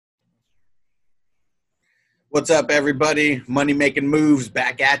What's up, everybody? Money Making Moves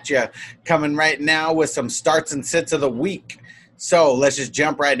back at you. Coming right now with some starts and sits of the week. So let's just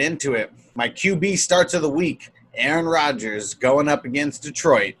jump right into it. My QB starts of the week, Aaron Rodgers going up against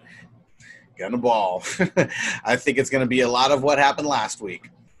Detroit. Gonna ball. I think it's going to be a lot of what happened last week.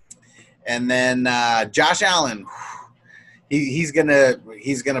 And then Josh Allen. He's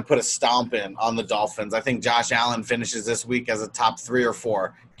gonna put a stomp in on the Dolphins. I think Josh Allen finishes this week as a top 3 or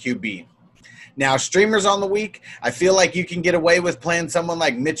 4 QB. Now, streamers on the week, I feel like you can get away with playing someone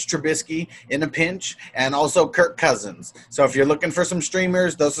like Mitch Trubisky in a pinch and also Kirk Cousins. So if you're looking for some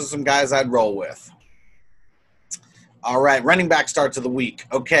streamers, those are some guys I'd roll with. All right, running back starts of the week.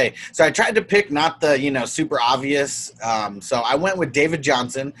 Okay, so I tried to pick not the, super obvious. So I went with David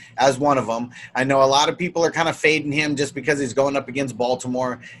Johnson as one of them. I know a lot of people are kind of fading him just because he's going up against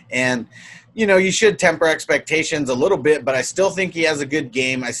Baltimore. And, you should temper expectations a little bit, but I still think he has a good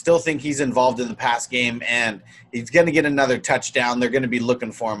game. I still think he's involved in the pass game, and he's going to get another touchdown. They're going to be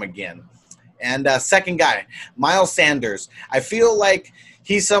looking for him again. And second guy, Miles Sanders. I feel like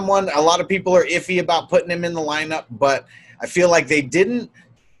he's someone a lot of people are iffy about putting him in the lineup, but I feel like they didn't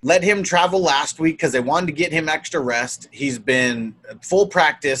let him travel last week because they wanted to get him extra rest. He's been full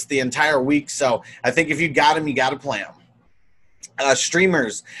practice the entire week, so I think if you got him, you got to play him.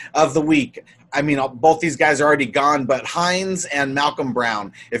 Streamers of the week. I mean, both these guys are already gone, but Hines and Malcolm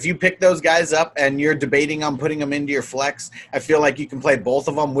Brown. If you pick those guys up and you're debating on putting them into your flex, I feel like you can play both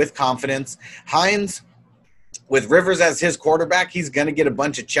of them with confidence. Hines, with Rivers as his quarterback, he's going to get a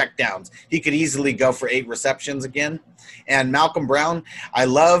bunch of checkdowns. He could easily go for 8 receptions again. And Malcolm Brown, I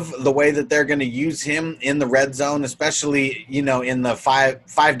love the way that they're going to use him in the red zone, especially, in the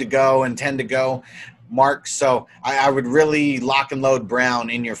five to go and 10 to go mark. So I would really lock and load Brown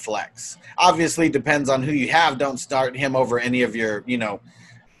in your flex. Obviously, depends on who you have. Don't start him over any of your,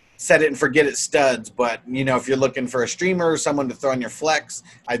 set it and forget it studs. But, if you're looking for a streamer or someone to throw in your flex,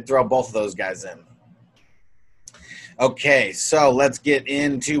 I'd throw both of those guys in. Okay, so let's get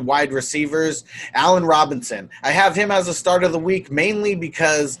into wide receivers. Allen Robinson. I have him as a start of the week mainly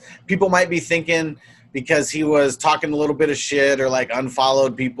because people might be thinking because he was talking a little bit of shit or like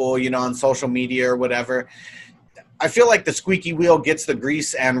unfollowed people, on social media or whatever. I feel like the squeaky wheel gets the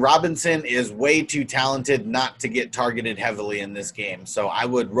grease, and Robinson is way too talented not to get targeted heavily in this game. So I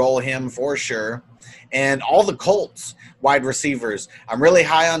would roll him for sure. And all the Colts wide receivers. I'm really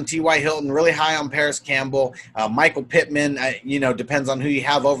high on T.Y. Hilton, really high on Paris Campbell. Michael Pittman, depends on who you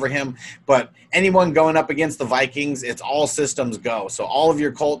have over him. But anyone going up against the Vikings, it's all systems go. So all of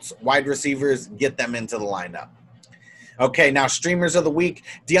your Colts wide receivers, get them into the lineup. Okay, now streamers of the week.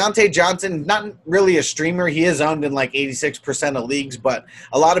 Deontay Johnson, not really a streamer. He is owned in like 86% of leagues, but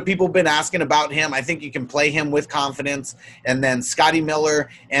a lot of people have been asking about him. I think you can play him with confidence. And then Scotty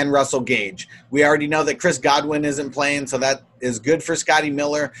Miller and Russell Gage. We already know that Chris Godwin isn't playing, so that is good for Scotty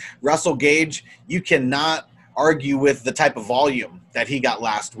Miller. Russell Gage, you cannot argue with the type of volume that he got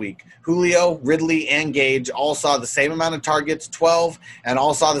last week. Julio, Ridley, and Gage all saw the same amount of targets, 12, and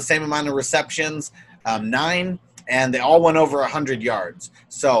all saw the same amount of receptions, 9. And they all went over 100 yards.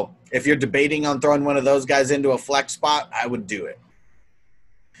 So if you're debating on throwing one of those guys into a flex spot, I would do it.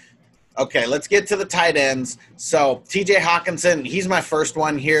 Okay, let's get to the tight ends. So TJ Hawkinson, he's my first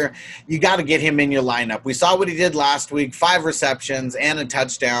one here. You got to get him in your lineup. We saw what he did last week, 5 receptions and a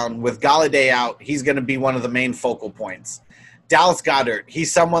touchdown. With Galladay out, he's going to be one of the main focal points. Dallas Goedert,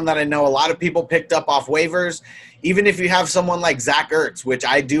 he's someone that I know a lot of people picked up off waivers. Even if you have someone like Zach Ertz, which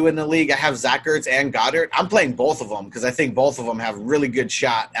I do in the league, I have Zach Ertz and Goddard. I'm playing both of them because I think both of them have really good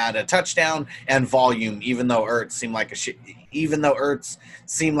shot at a touchdown and volume. Even though Ertz seemed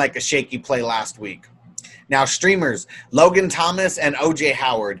like a shaky play last week. Now streamers, Logan Thomas and OJ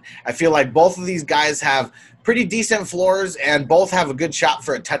Howard. I feel like both of these guys have pretty decent floors and both have a good shot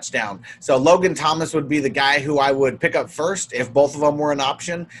for a touchdown. So Logan Thomas would be the guy who I would pick up first if both of them were an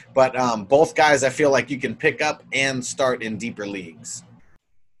option. But both guys I feel like you can pick up and start in deeper leagues.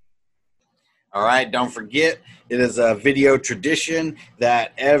 All right, don't forget, it is a video tradition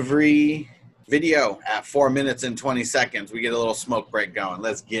that every video at 4 minutes and 20 seconds, we get a little smoke break going.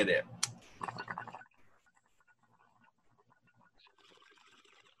 Let's get it.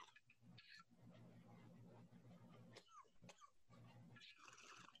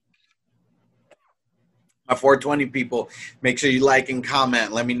 My 420 people, make sure you like and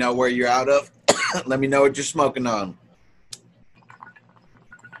comment. Let me know where you're out of. Let me know what you're smoking on.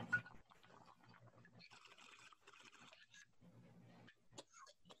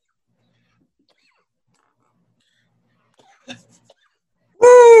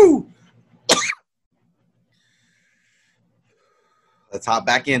 Woo! Let's hop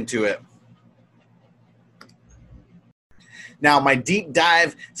back into it. Now, my deep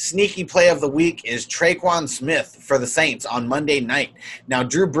dive sneaky play of the week is Tre'Quan Smith for the Saints on Monday night. Now,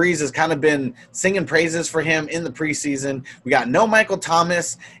 Drew Brees has kind of been singing praises for him in the preseason. We got no Michael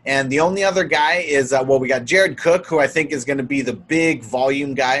Thomas, and the only other guy is, we got Jared Cook, who I think is going to be the big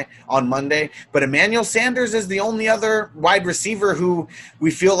volume guy on Monday. But Emmanuel Sanders is the only other wide receiver who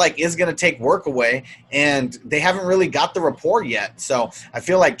we feel like is going to take work away, and they haven't really got the rapport yet. So I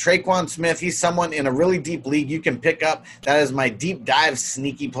feel like Tre'Quan Smith, he's someone in a really deep league you can pick up. That is my deep dive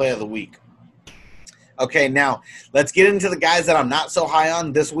sneaky play of the week. Okay, now let's get into the guys that I'm not so high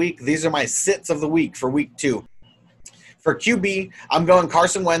on this week. These are my sits of the week for week 2. For QB, I'm going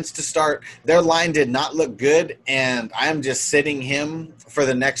Carson Wentz to start. Their line did not look good, and I'm just sitting him for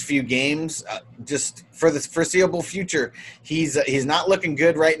the next few games, just for the foreseeable future. He's not looking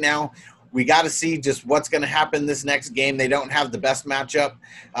good right now. We got to see just what's going to happen this next game. They don't have the best matchup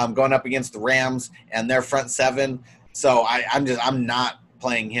going up against the Rams and their front seven. So I'm not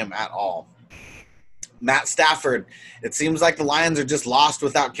playing him at all. Matt Stafford, it seems like the Lions are just lost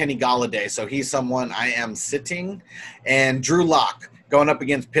without Kenny Golladay, so he's someone I am sitting. And Drew Lock going up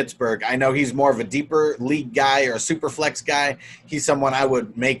against Pittsburgh. I know he's more of a deeper league guy or a super flex guy. He's someone I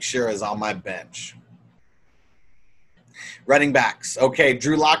would make sure is on my bench. Running backs. Okay,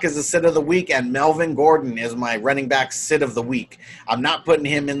 Drew Lock is the sit of the week, and Melvin Gordon is my running back sit of the week. I'm not putting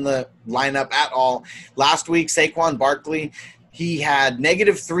him in the lineup at all. Last week, Saquon Barkley, he had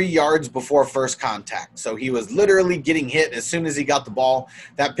 -3 yards before first contact. So he was literally getting hit as soon as he got the ball.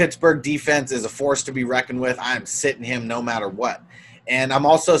 That Pittsburgh defense is a force to be reckoned with. I'm sitting him no matter what. And I'm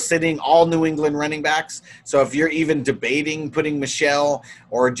also sitting all New England running backs. So if you're even debating putting Michelle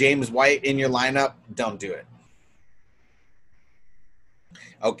or James White in your lineup, don't do it.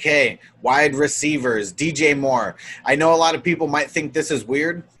 Okay, wide receivers, DJ Moore. I know a lot of people might think this is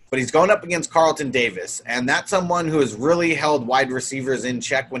weird, but he's going up against Carlton Davis, and that's someone who has really held wide receivers in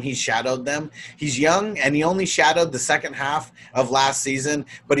check when he shadowed them. He's young, and he only shadowed the second half of last season,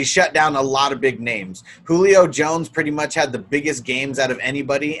 but he shut down a lot of big names. Julio Jones pretty much had the biggest games out of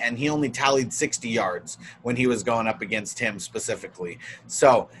anybody, and he only tallied 60 yards when he was going up against him specifically.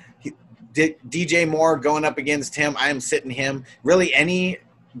 So DJ Moore going up against him, I am sitting him. Really any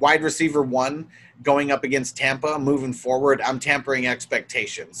wide receiver one going up against Tampa moving forward, I'm tampering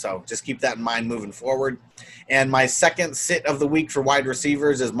expectations. So just keep that in mind moving forward. And my second sit of the week for wide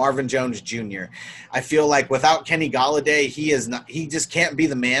receivers is Marvin Jones Jr. I feel like without Kenny Golladay, he just can't be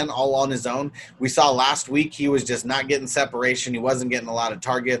the man all on his own. We saw last week he was just not getting separation. He wasn't getting a lot of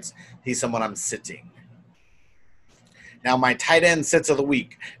targets. He's someone I'm sitting. Now my tight end sits of the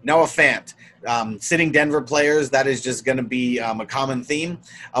week, Noah Fant. Sitting Denver players, that is just going to be a common theme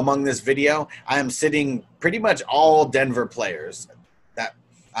among this video. I am sitting pretty much all Denver players. That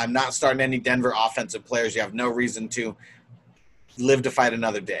I'm not starting any Denver offensive players. You have no reason to live to fight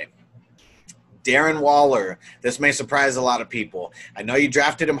another day. Darren Waller. This may surprise a lot of people. I know you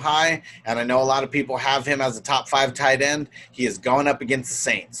drafted him high, and I know a lot of people have him as a top 5 tight end. He is going up against the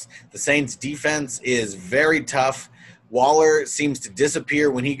Saints. The Saints defense is very tough. Waller seems to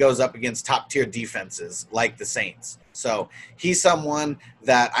disappear when he goes up against top-tier defenses like the Saints. So he's someone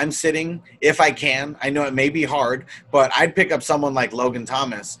that I'm sitting if I can. I know it may be hard, but I'd pick up someone like Logan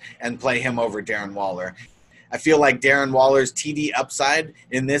Thomas and play him over Darren Waller. I feel like Darren Waller's TD upside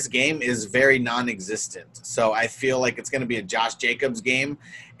in this game is very non-existent. So I feel like it's going to be a Josh Jacobs game.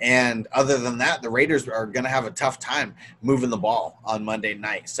 And other than that, the Raiders are going to have a tough time moving the ball on Monday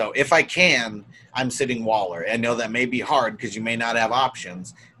night. So if I can, I'm sitting Waller. I know that may be hard because you may not have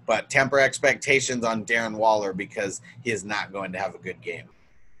options, but temper expectations on Darren Waller because he is not going to have a good game.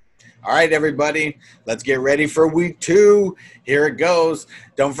 All right, everybody, let's get ready for week 2. Here it goes.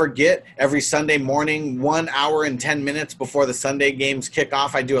 Don't forget, every Sunday morning, 1 hour and 10 minutes before the Sunday games kick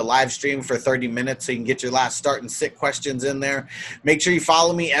off, I do a live stream for 30 minutes so you can get your last start and sit questions in there. Make sure you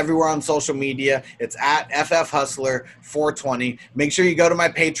follow me everywhere on social media. It's at FFHustler420. Make sure you go to my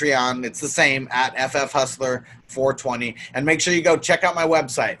Patreon. It's the same, at FFHustler420. And make sure you go check out my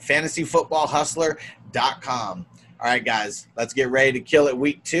website, fantasyfootballhustler.com. All right, guys, let's get ready to kill it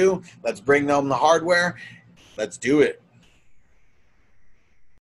week 2. Let's bring them the hardware. Let's do it.